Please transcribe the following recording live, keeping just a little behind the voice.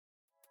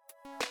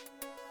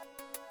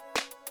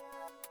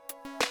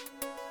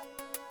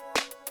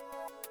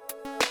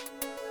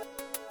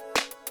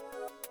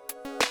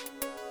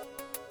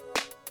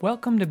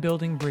Welcome to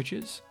Building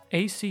Bridges,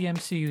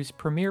 ACMCU's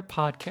premier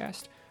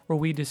podcast where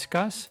we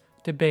discuss,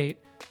 debate,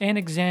 and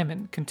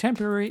examine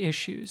contemporary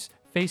issues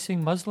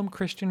facing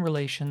Muslim-Christian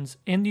relations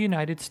in the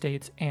United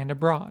States and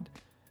abroad.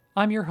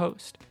 I'm your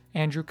host,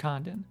 Andrew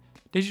Condon,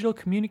 Digital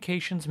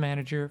Communications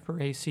Manager for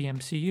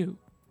ACMCU.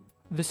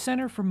 The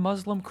Center for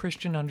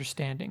Muslim-Christian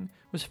Understanding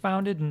was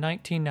founded in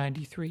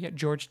 1993 at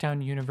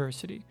Georgetown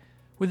University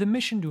with a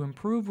mission to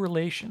improve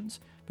relations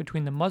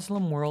between the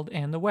Muslim world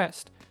and the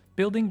West,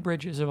 building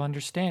bridges of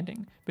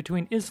understanding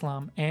between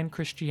Islam and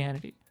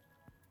Christianity.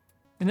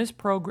 In this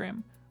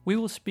program, we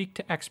will speak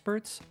to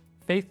experts,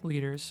 faith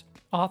leaders,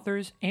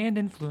 authors, and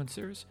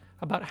influencers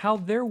about how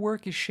their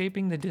work is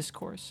shaping the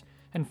discourse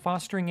and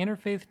fostering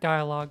interfaith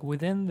dialogue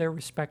within their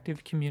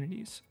respective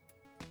communities.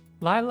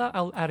 Laila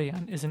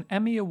Al-Arian is an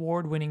Emmy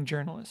Award-winning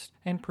journalist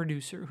and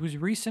producer whose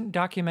recent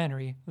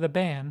documentary, The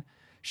Ban,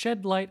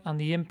 shed light on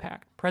the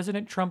impact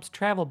President Trump's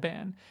travel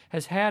ban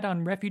has had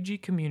on refugee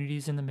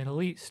communities in the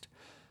Middle East.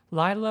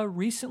 Laila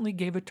recently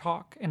gave a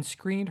talk and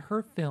screened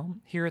her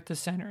film here at the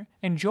center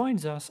and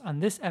joins us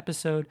on this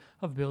episode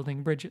of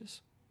Building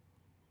Bridges.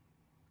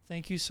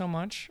 Thank you so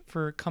much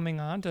for coming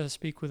on to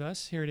speak with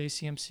us here at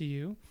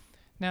ACMCU.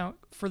 Now,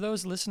 for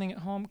those listening at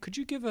home, could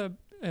you give a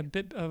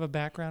bit of a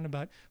background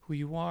about who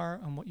you are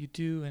and what you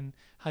do and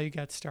how you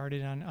got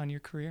started on your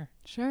career?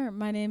 Sure.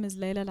 My name is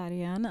Laila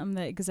Al-Arian. I'm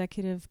the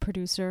executive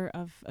producer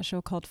of a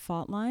show called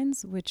Fault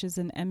Lines, which is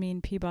an Emmy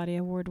and Peabody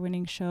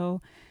Award-winning show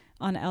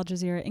on Al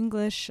Jazeera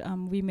English.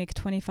 We make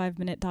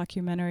 25-minute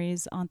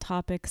documentaries on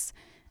topics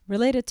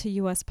related to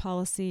U.S.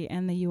 policy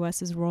and the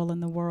U.S.'s role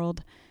in the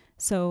world.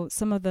 So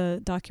some of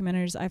the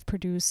documentaries I've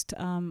produced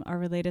are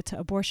related to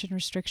abortion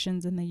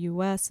restrictions in the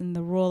U.S. and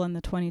the role in the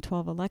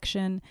 2012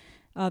 election,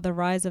 the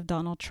rise of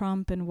Donald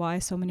Trump and why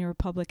so many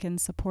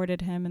Republicans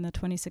supported him in the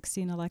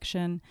 2016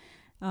 election,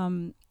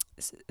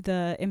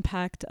 the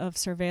impact of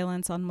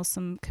surveillance on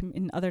Muslim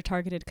in other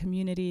targeted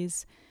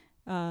communities,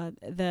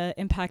 the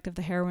impact of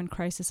the heroin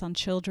crisis on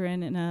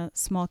children in a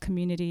small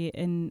community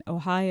in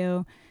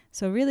Ohio.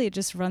 So really it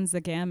just runs the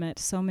gamut,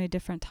 so many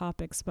different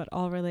topics, but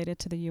all related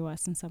to the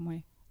U.S. in some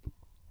way.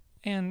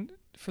 And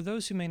for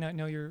those who may not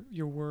know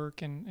your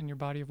work and your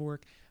body of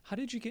work, how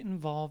did you get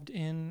involved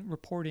in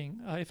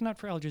reporting, if not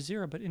for Al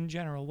Jazeera, but in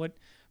general? What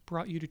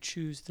brought you to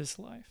choose this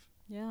life?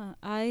 Yeah,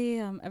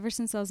 I ever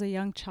since I was a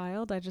young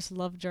child, I just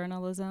loved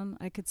journalism.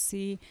 I could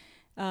see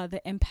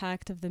the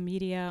impact of the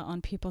media on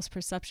people's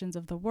perceptions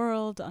of the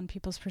world, on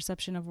people's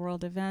perception of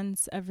world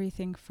events,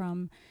 everything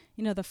from,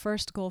 the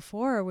first Gulf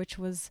War, which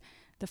was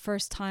the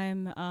first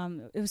time,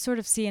 it was sort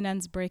of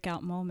CNN's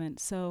breakout moment.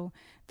 So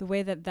the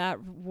way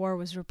that war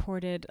was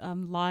reported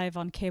live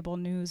on cable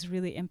news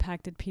really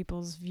impacted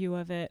people's view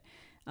of it.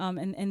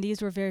 And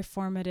these were very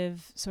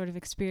formative sort of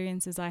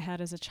experiences I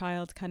had as a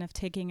child, kind of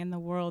taking in the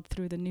world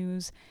through the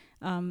news.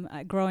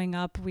 Growing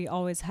up, we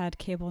always had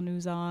cable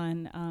news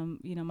on.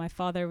 My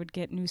father would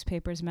get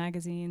newspapers,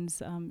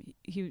 magazines.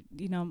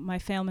 My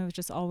family was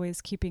just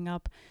always keeping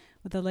up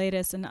with the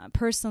latest. And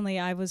personally,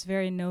 I was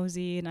very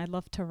nosy, and I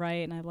loved to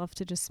write, and I loved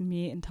to just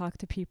meet and talk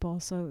to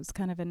people. So it was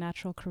kind of a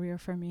natural career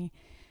for me.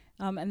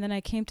 And then I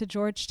came to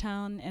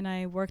Georgetown, and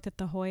I worked at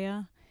the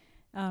Hoya,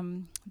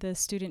 the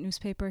student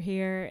newspaper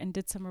here, and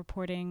did some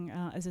reporting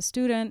as a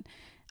student.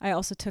 I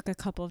also took a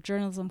couple of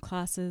journalism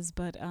classes,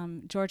 but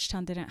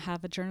Georgetown didn't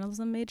have a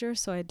journalism major,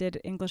 so I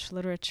did English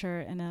literature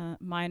and a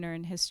minor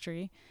in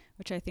history,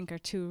 which I think are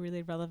two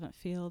really relevant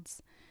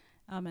fields.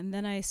 And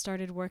then I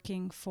started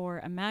working for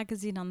a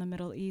magazine on the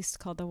Middle East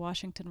called the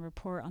Washington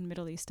Report on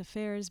Middle East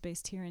Affairs,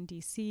 based here in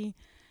D.C.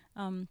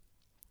 And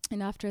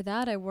after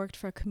that, I worked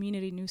for a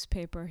community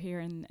newspaper here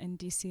in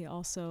D.C.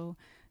 also,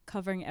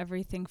 covering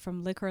everything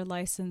from liquor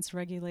license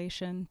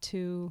regulation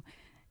to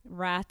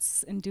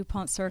rats in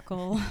DuPont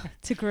Circle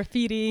to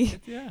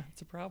graffiti.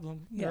 It's a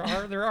problem.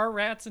 Yeah. There are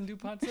rats in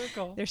DuPont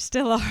Circle. There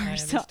still are. There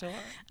still are.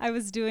 I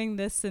was doing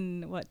this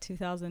in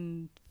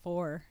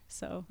 2004.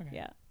 So okay.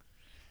 Yeah.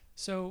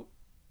 So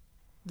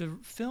the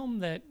film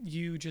that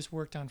you just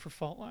worked on for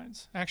Fault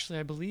Lines, actually,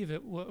 I believe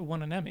it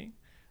won an Emmy,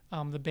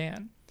 The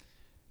Ban.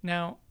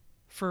 Now,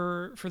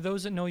 for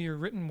those that know your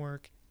written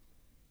work,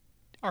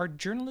 are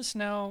journalists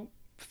now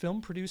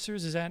film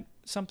producers? Is that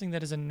something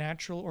that is a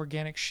natural,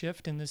 organic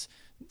shift in this,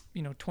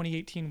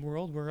 2018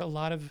 world where a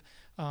lot of,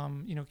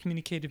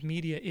 communicative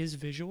media is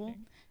visual?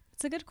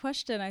 It's a good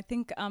question. I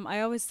think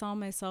I always saw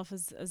myself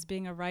as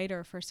being a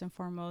writer first and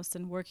foremost,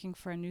 and working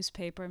for a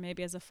newspaper,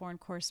 maybe as a foreign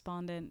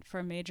correspondent for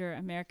a major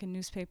American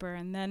newspaper.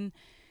 And then,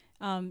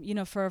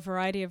 for a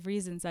variety of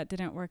reasons that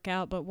didn't work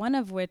out. But one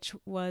of which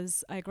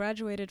was I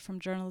graduated from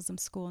journalism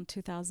school in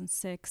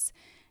 2006.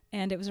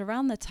 And it was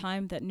around the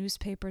time that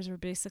newspapers were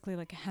basically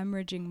like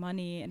hemorrhaging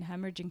money and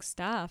hemorrhaging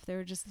staff. There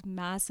were just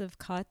massive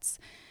cuts.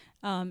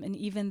 And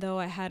even though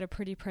I had a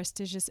pretty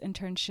prestigious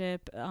internship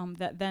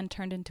that then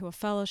turned into a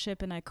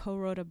fellowship, and I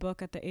co-wrote a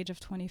book at the age of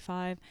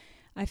 25,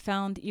 I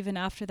found even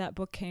after that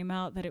book came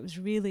out that it was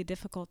really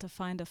difficult to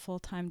find a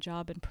full-time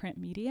job in print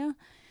media.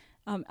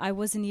 I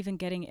wasn't even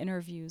getting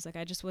interviews.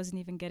 I just wasn't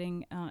even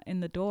getting in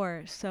the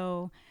door.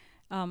 So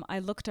I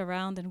looked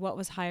around and what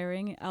was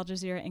hiring. Al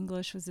Jazeera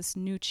English was this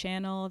new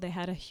channel. They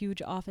had a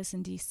huge office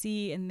in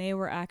DC, and they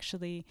were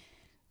actually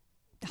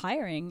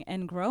hiring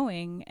and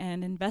growing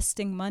and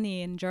investing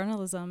money in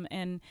journalism.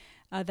 And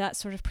that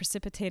sort of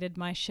precipitated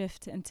my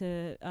shift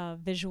into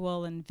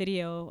visual and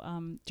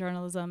video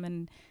journalism.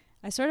 And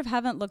I sort of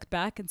haven't looked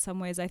back in some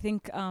ways. I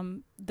think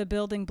the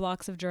building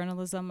blocks of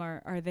journalism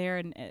are there,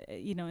 in,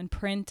 in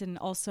print and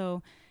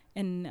also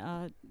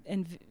in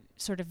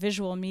sort of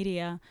visual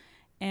media.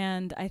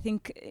 And I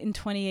think in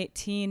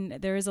 2018,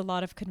 there is a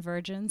lot of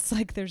convergence.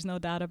 Like, there's no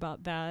doubt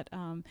about that.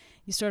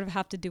 You sort of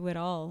have to do it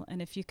all.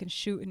 And if you can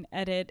shoot and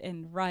edit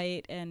and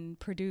write and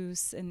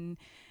produce, and,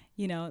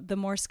 the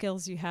more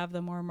skills you have,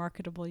 the more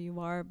marketable you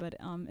are. But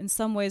in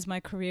some ways, my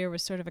career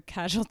was sort of a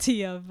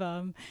casualty of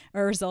a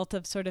result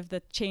of sort of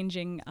the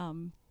changing,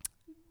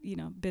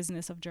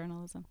 business of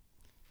journalism.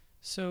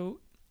 So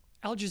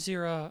Al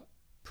Jazeera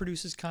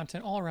produces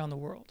content all around the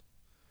world.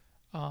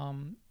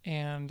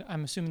 And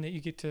I'm assuming that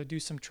you get to do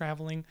some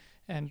traveling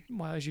and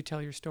as you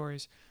tell your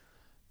stories.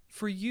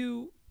 For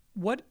you,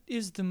 what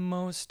is the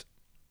most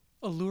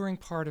alluring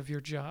part of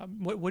your job?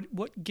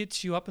 What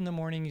gets you up in the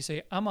morning? You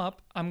say, I'm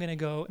up, I'm going to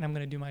go, and I'm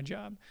going to do my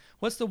job.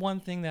 What's the one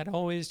thing that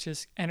always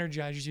just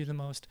energizes you the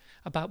most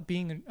about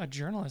being a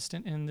journalist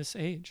in this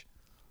age?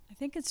 I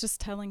think it's just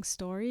telling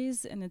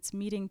stories, and it's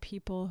meeting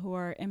people who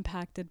are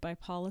impacted by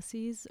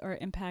policies or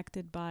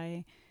impacted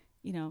by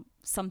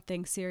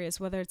something serious,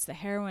 whether it's the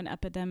heroin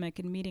epidemic,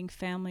 and meeting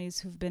families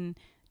who've been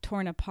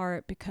torn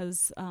apart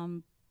because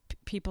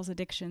people's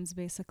addictions,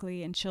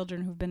 basically, and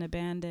children who've been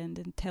abandoned,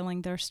 and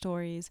telling their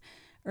stories,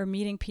 or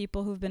meeting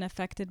people who've been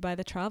affected by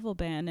the travel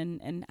ban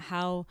and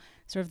how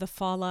sort of the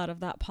fallout of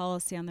that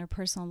policy on their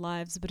personal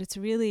lives. But it's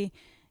really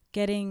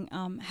getting,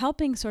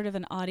 helping sort of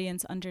an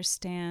audience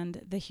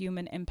understand the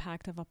human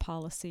impact of a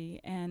policy,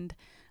 and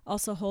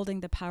also holding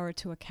the power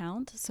to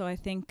account. So I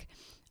think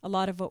a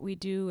lot of what we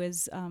do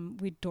is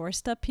we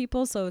doorstep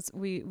people. So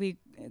we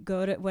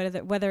go to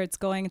whether it's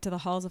going into the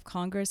halls of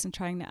Congress and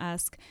trying to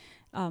ask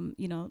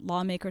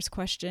lawmakers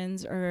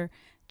questions, or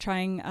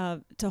trying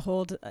to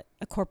hold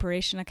a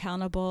corporation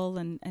accountable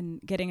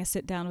and getting a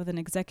sit down with an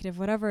executive,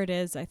 whatever it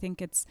is. I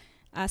think it's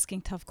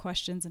asking tough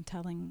questions and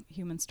telling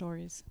human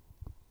stories.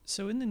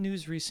 So in the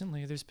news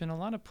recently, there's been a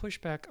lot of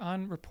pushback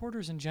on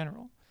reporters in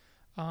general,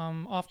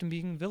 often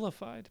being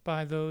vilified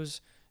by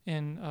those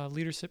in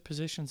leadership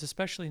positions,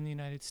 especially in the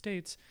United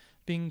States,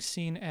 being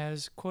seen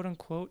as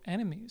quote-unquote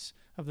enemies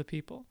of the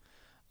people.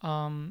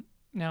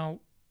 Now,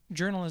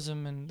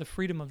 journalism and the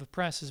freedom of the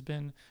press has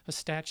been a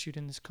statute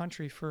in this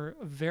country for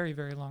a very,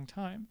 very long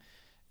time.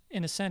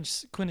 In a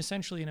sense,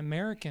 quintessentially an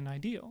American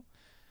ideal.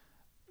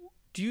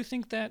 Do you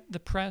think that the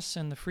press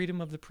and the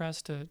freedom of the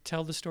press to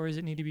tell the stories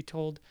that need to be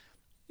told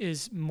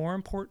is more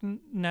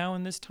important now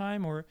in this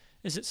time, or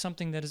is it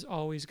something that is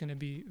always going to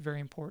be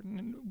very important?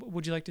 And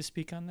would you like to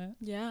speak on that?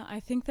 Yeah, I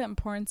think the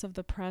importance of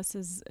the press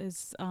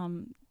is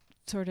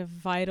sort of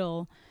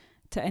vital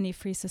to any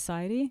free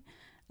society,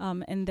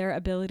 and their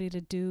ability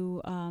to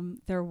do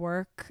their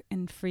work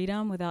in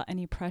freedom without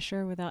any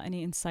pressure, without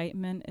any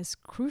incitement, is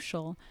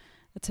crucial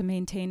to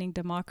maintaining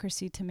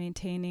democracy, to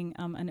maintaining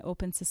an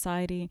open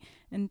society,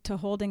 and to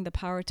holding the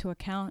power to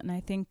account. And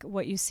I think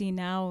what you see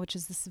now, which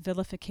is this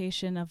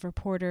vilification of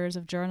reporters,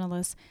 of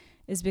journalists,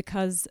 is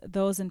because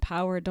those in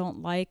power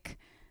don't like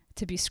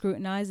to be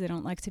scrutinized, they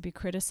don't like to be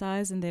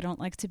criticized, and they don't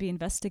like to be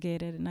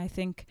investigated. And I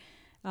think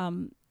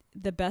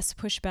the best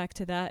pushback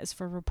to that is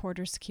for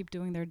reporters to keep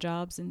doing their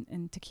jobs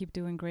and to keep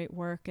doing great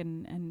work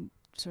and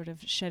sort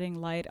of shedding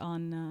light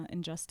on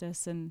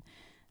injustice and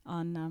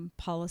on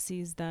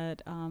policies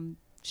that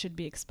should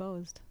be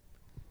exposed.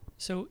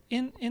 So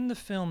in the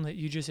film that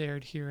you just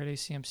aired here at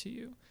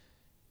ACMCU,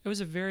 it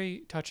was a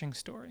very touching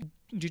story.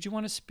 Did you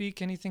want to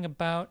speak anything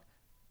about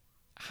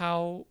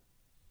how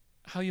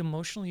you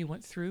emotionally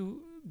went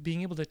through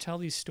being able to tell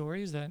these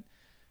stories? That,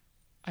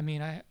 I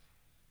mean,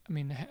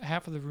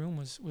 half of the room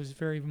was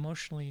very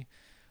emotionally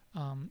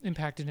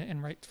impacted,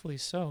 and rightfully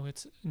so.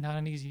 It's not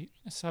an easy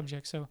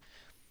subject. So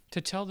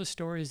to tell the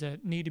stories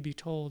that need to be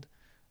told,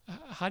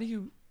 how do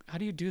you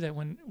do that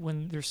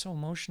when they're so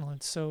emotional?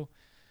 It's so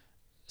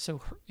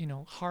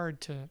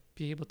hard to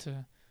be able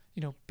to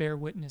bear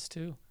witness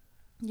to.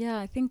 Yeah,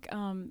 I think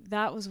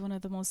that was one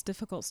of the most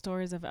difficult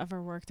stories I've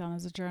ever worked on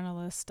as a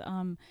journalist.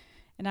 And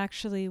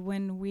actually,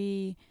 when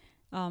we,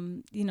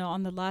 on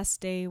the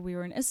last day we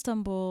were in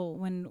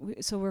Istanbul,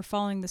 so we're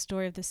following the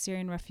story of the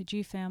Syrian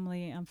refugee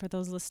family. For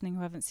those listening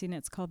who haven't seen it,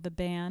 it's called The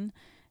Ban.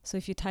 So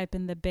if you type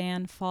in The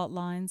Ban Fault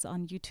Lines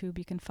on YouTube,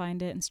 you can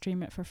find it and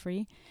stream it for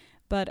free.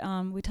 But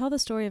we tell the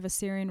story of a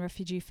Syrian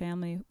refugee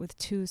family with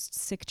 2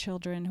 sick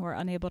children who are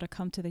unable to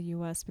come to the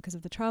U.S. because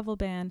of the travel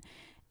ban.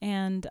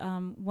 And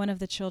one of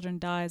the children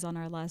dies on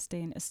our last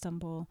day in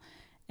Istanbul.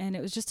 And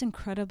it was just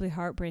incredibly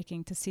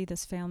heartbreaking to see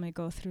this family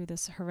go through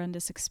this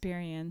horrendous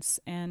experience.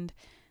 And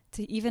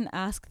to even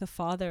ask the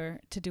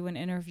father to do an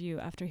interview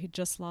after he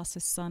just lost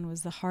his son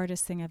was the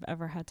hardest thing I've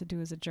ever had to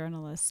do as a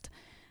journalist.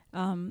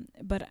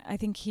 But I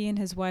think he and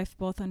his wife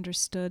both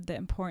understood the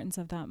importance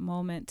of that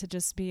moment, to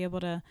just be able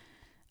to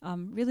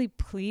really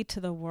plead to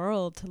the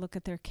world to look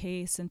at their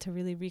case and to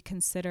really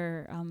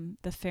reconsider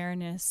the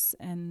fairness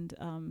and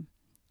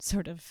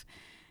sort of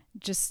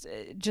just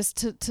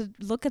to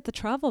look at the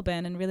travel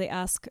ban and really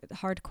ask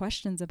hard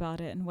questions about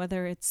it, and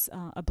whether it's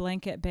a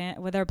blanket ban,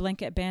 whether a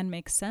blanket ban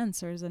makes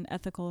sense or is an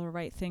ethical or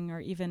right thing or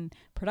even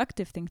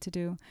productive thing to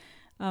do.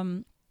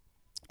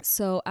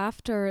 So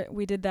after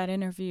we did that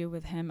interview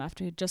with him,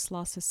 after he'd just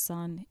lost his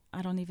son,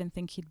 I don't even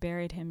think he'd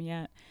buried him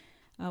yet.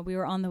 We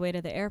were on the way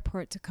to the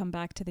airport to come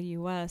back to the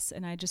U.S.,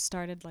 and I just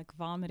started like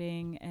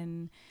vomiting,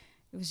 and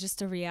it was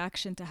just a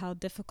reaction to how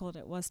difficult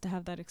it was to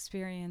have that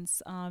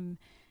experience.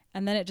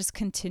 And then it just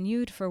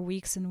continued for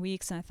weeks and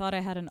weeks, and I thought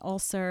I had an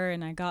ulcer,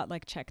 and I got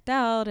like checked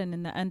out, and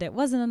in the end it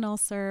wasn't an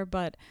ulcer,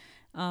 but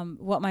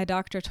what my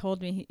doctor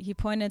told me, he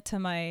pointed to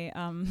my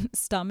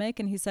stomach,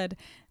 and he said,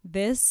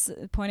 this,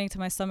 pointing to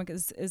my stomach,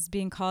 is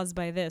being caused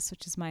by this,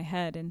 which is my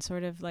head, and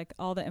sort of like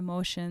all the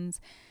emotions.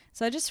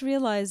 So I just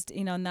realized,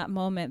 in that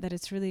moment, that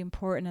it's really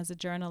important as a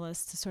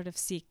journalist to sort of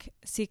seek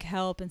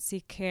help and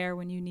seek care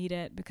when you need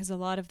it, because a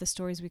lot of the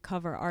stories we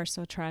cover are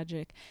so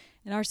tragic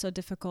and are so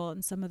difficult,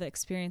 and some of the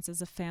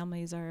experiences of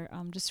families are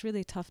just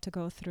really tough to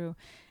go through.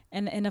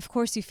 And of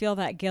course you feel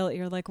that guilt.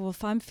 You're like, well,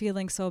 if I'm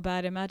feeling so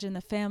bad, imagine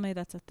the family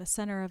that's at the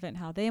center of it and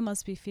how they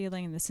must be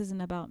feeling, and this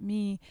isn't about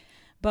me.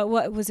 But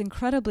what was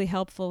incredibly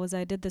helpful was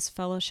I did this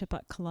fellowship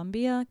at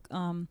Columbia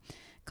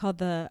called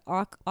the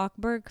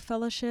Ochberg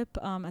Fellowship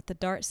at the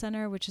Dart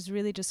Center, which is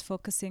really just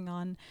focusing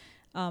on,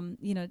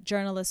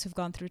 journalists who've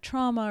gone through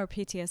trauma or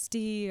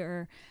PTSD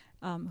or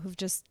who've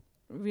just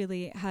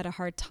really had a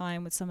hard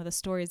time with some of the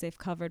stories they've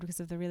covered because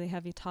of the really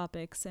heavy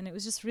topics. And it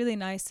was just really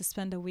nice to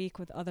spend a week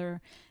with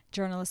other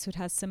journalists who'd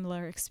had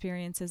similar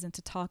experiences and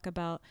to talk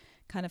about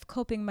kind of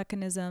coping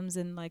mechanisms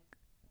and like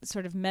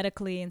sort of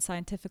medically and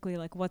scientifically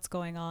like what's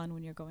going on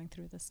when you're going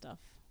through this stuff.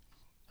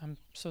 I'm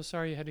so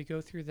sorry you had to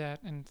go through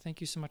that, and thank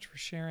you so much for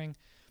sharing.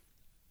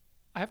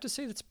 I have to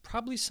say that's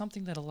probably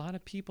something that a lot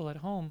of people at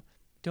home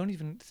don't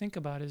even think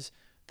about, is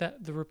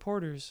that the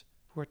reporters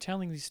who are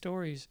telling these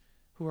stories,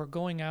 who are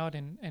going out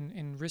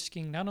and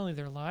risking not only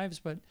their lives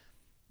but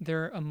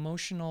their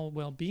emotional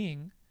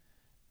well-being,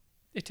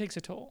 it takes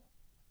a toll.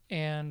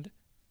 And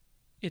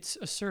it's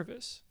a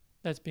service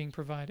that's being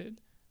provided.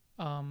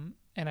 And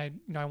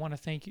I want to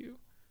thank you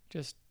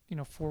just,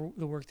 for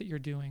the work that you're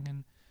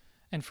doing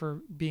and for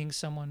being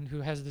someone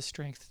who has the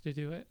strength to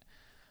do it.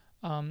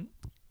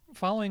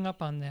 Following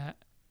up on that,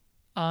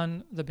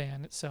 on the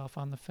ban itself,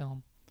 on the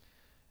film,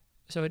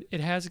 so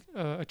it has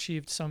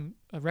achieved some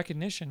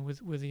recognition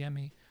with the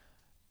Emmy.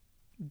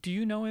 Do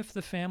you know if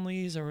the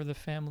families or the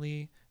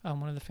family,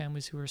 one of the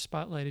families who are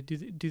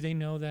spotlighted, do they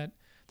know that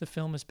the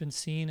film has been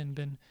seen and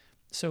been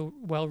so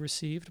well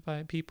received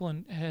by people,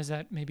 and has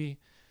that maybe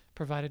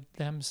provided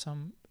them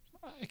some,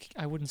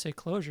 I wouldn't say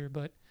closure,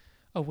 but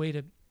a way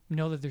to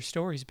know that their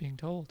story is being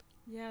told?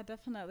 Yeah,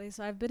 definitely.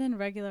 So I've been in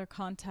regular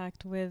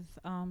contact with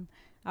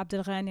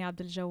Abdelghani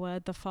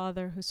Abdeljawad, the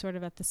father who's sort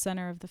of at the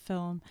center of the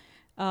film.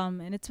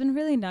 And it's been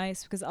really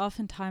nice because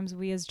oftentimes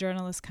we as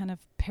journalists kind of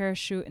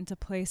parachute into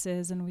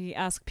places and we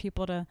ask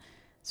people to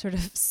sort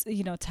of,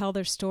 tell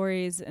their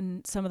stories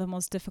in some of the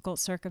most difficult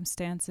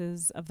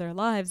circumstances of their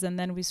lives. And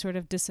then we sort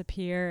of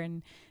disappear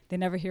and they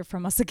never hear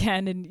from us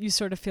again. And you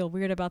sort of feel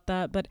weird about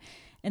that. But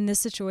in this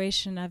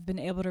situation, I've been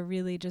able to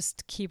really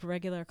just keep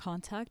regular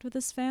contact with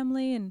this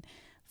family and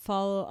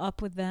follow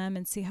up with them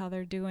and see how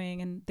they're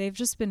doing. And they've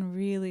just been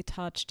really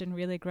touched and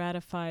really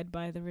gratified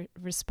by the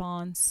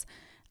response.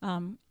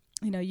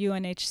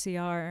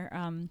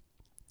 UNHCR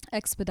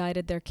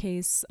expedited their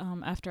case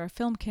after our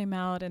film came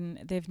out, and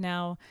they've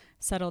now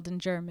settled in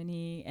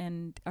Germany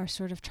and are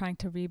sort of trying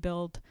to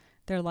rebuild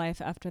their life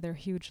after their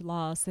huge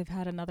loss. They've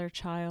had another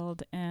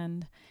child,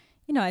 and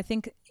I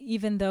think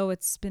even though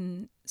it's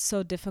been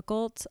so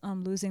difficult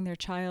losing their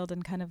child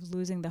and kind of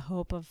losing the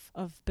hope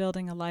of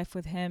building a life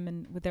with him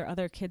and with their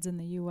other kids in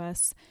the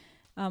U.S.,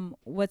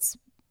 what's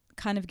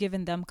kind of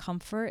given them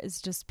comfort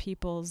is just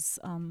people's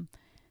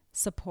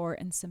support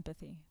and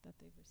sympathy that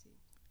they've received.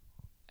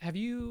 Have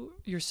you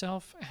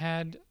yourself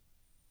have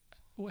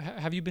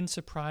you been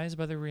surprised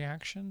by the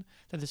reaction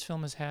that this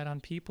film has had on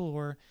people,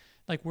 or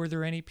like were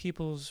there any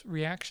people's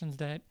reactions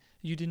that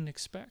you didn't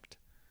expect,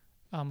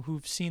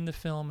 who've seen the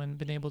film and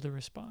been able to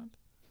respond?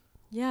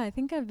 Yeah, I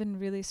think I've been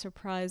really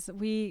surprised.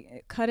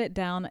 We cut it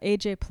down.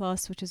 AJ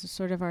Plus, which is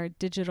sort of our Al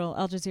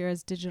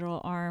Jazeera's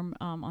digital arm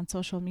on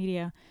social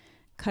media,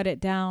 cut it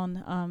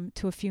down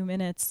to a few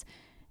minutes.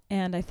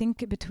 And I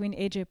think between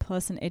AJ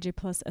Plus and AJ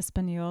Plus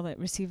Espanol, it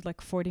received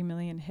like 40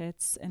 million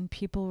hits, and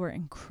people were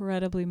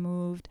incredibly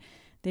moved.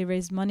 They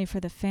raised money for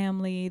the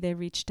family. They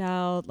reached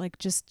out, like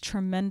just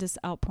tremendous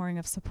outpouring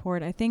of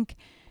support. I think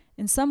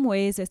in some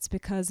ways it's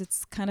because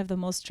it's kind of the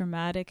most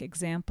dramatic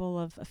example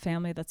of a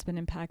family that's been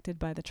impacted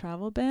by the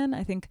travel ban.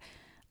 I think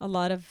a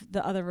lot of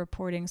the other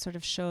reporting sort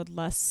of showed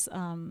less,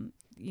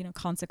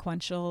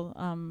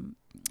 consequential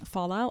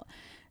fallout.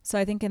 So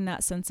I think in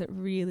that sense, it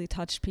really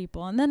touched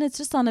people. And then it's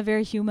just on a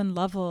very human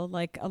level,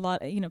 like a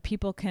lot,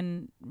 people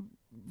can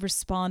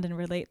respond and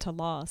relate to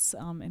loss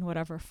in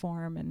whatever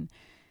form. And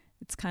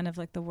it's kind of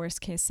like the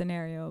worst case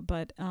scenario.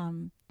 But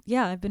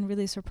yeah, I've been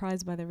really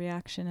surprised by the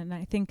reaction. And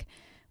I think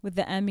with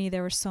the Emmy,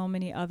 there were so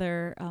many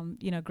other,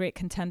 great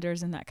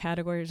contenders in that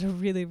category. It was a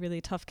really,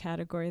 really tough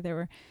category. There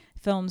were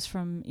films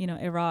from,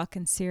 Iraq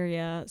and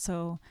Syria.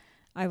 So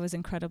I was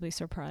incredibly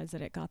surprised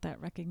that it got that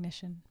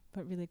recognition,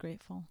 but really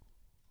grateful.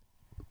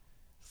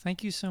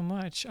 Thank you so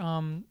much.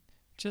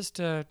 Just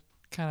to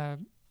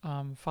kind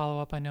of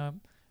follow up, I know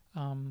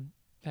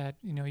that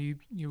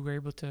you were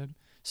able to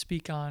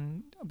speak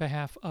on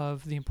behalf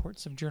of the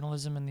importance of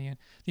journalism and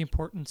the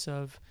importance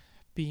of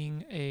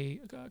being a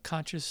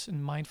conscious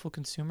and mindful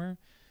consumer.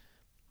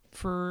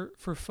 For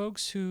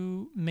folks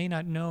who may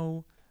not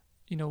know,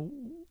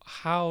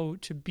 how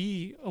to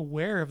be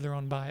aware of their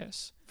own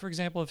bias. For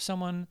example, if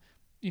someone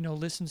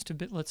listens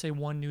to, let's say,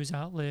 one news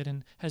outlet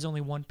and has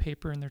only one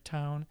paper in their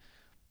town,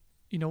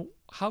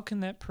 how can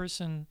that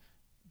person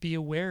be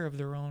aware of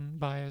their own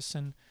bias,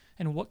 and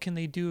what can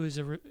they do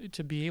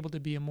to be able to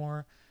be a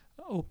more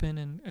open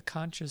and a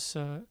conscious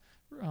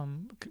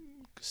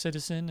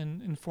citizen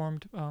and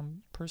informed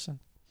person?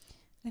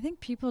 I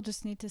think people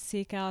just need to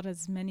seek out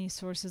as many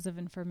sources of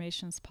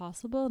information as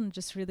possible and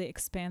just really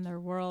expand their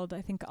world.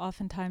 I think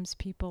oftentimes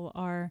people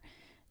are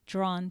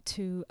drawn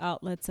to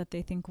outlets that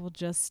they think will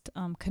just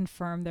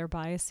confirm their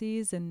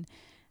biases and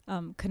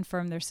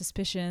confirm their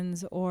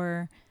suspicions,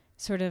 or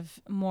sort of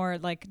more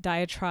like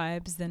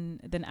diatribes than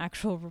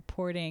actual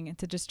reporting, and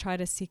to just try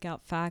to seek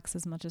out facts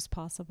as much as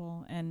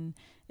possible and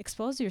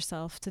expose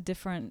yourself to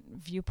different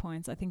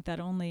viewpoints. I think that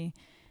only,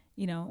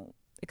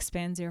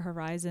 expands your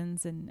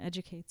horizons and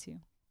educates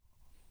you.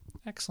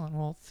 Excellent.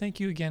 Well, thank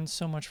you again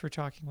so much for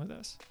talking with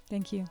us.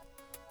 Thank you.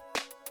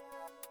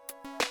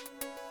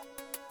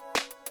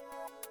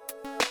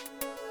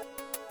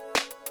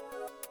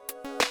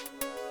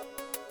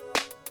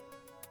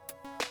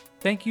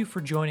 Thank you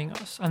for joining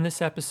us on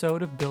this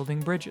episode of Building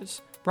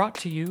Bridges, brought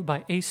to you by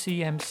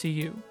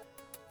ACMCU.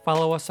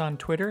 Follow us on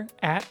Twitter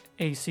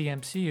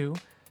 @ACMCU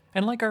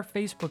and like our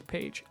Facebook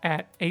page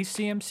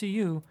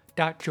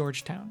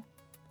 @ACMCU.Georgetown.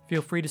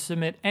 Feel free to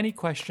submit any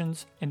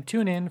questions and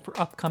tune in for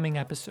upcoming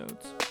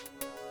episodes.